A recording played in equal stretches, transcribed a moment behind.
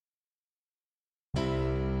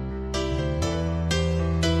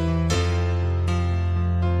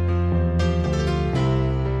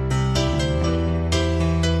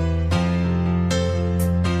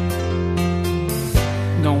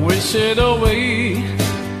push it away.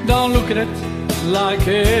 Don't look at it like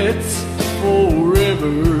it's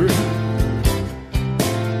forever.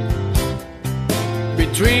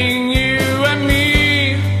 Between you and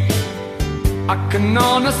me, I can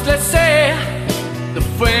honestly say the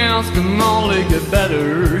things can only get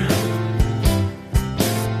better.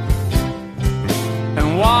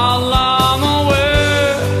 And while I'm away,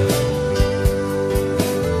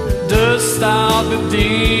 dust out the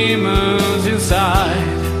demons inside,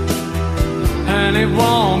 and it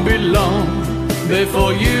won't be long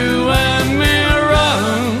before you and me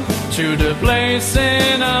run to the place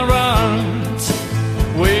in our arms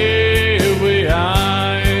where we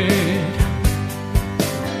hide.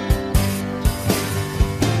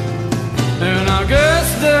 And I guess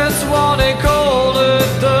that's what they call it,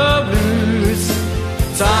 the blues.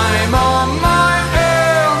 Time on my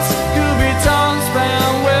hands could be time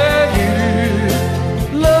spent with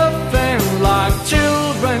you, loving like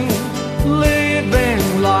children, living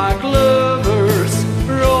like lovers,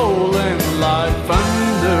 rolling like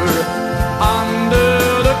thunder under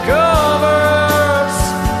the covers.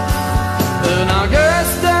 And I guess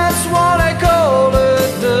that's what I call it,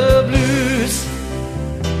 the blues.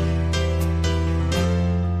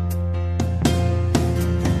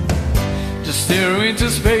 Just staring into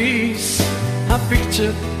space, I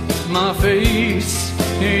pictured my face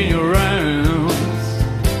in your arms,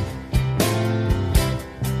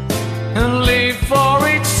 and live for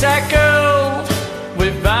each second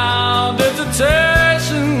without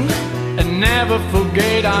hesitation, and never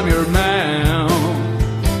forget I'm your man.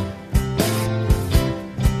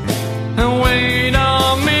 And wait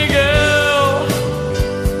on me, girl,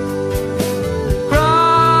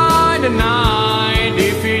 cry the night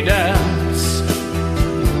if you dance.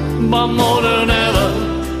 But more than ever,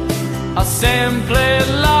 I simply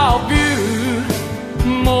love you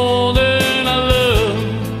more than I love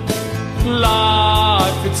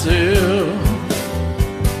life itself.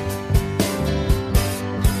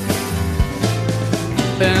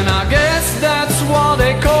 And I guess that's what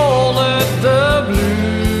they call it, the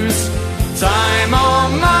blues. Time on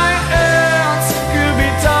my hands could be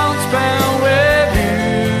time spent with you,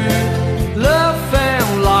 laughing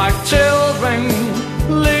like children,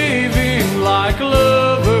 living like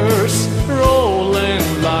lovers, rolling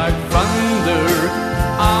like thunder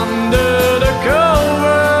under the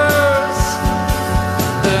covers.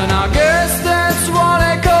 And I guess that's what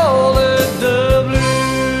they call it, the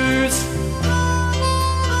blues.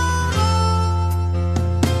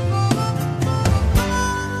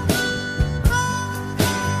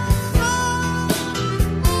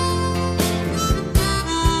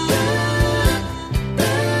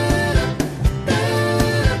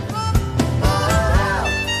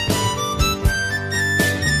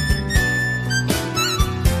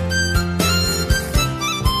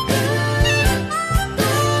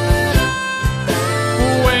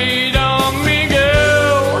 Wait on me,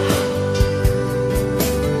 girl,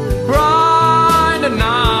 cry the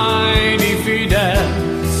night if you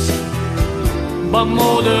dance. But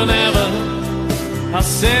more than ever, I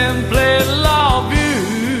simply love you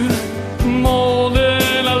more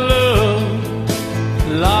than I love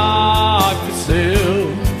life itself.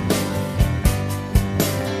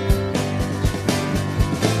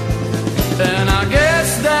 And I guess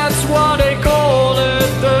that's what they call it,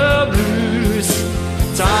 the blues.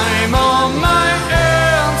 Time on my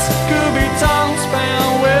hands could be time spent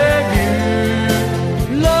with you,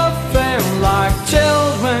 laughing like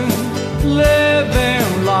children, living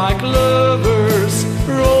like lovers,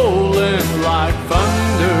 rolling like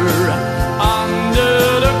thunder under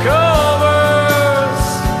the covers.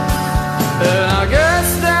 And I guess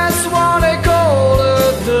that's what they call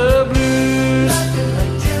it, the blues.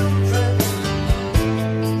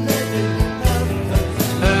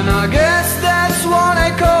 And I guess that's what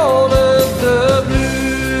they call it, the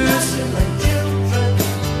blues.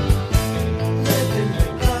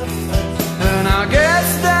 And I guess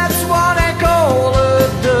that's what they call it,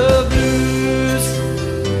 the blues.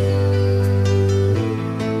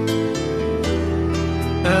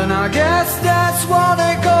 And I guess that's what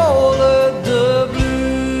they call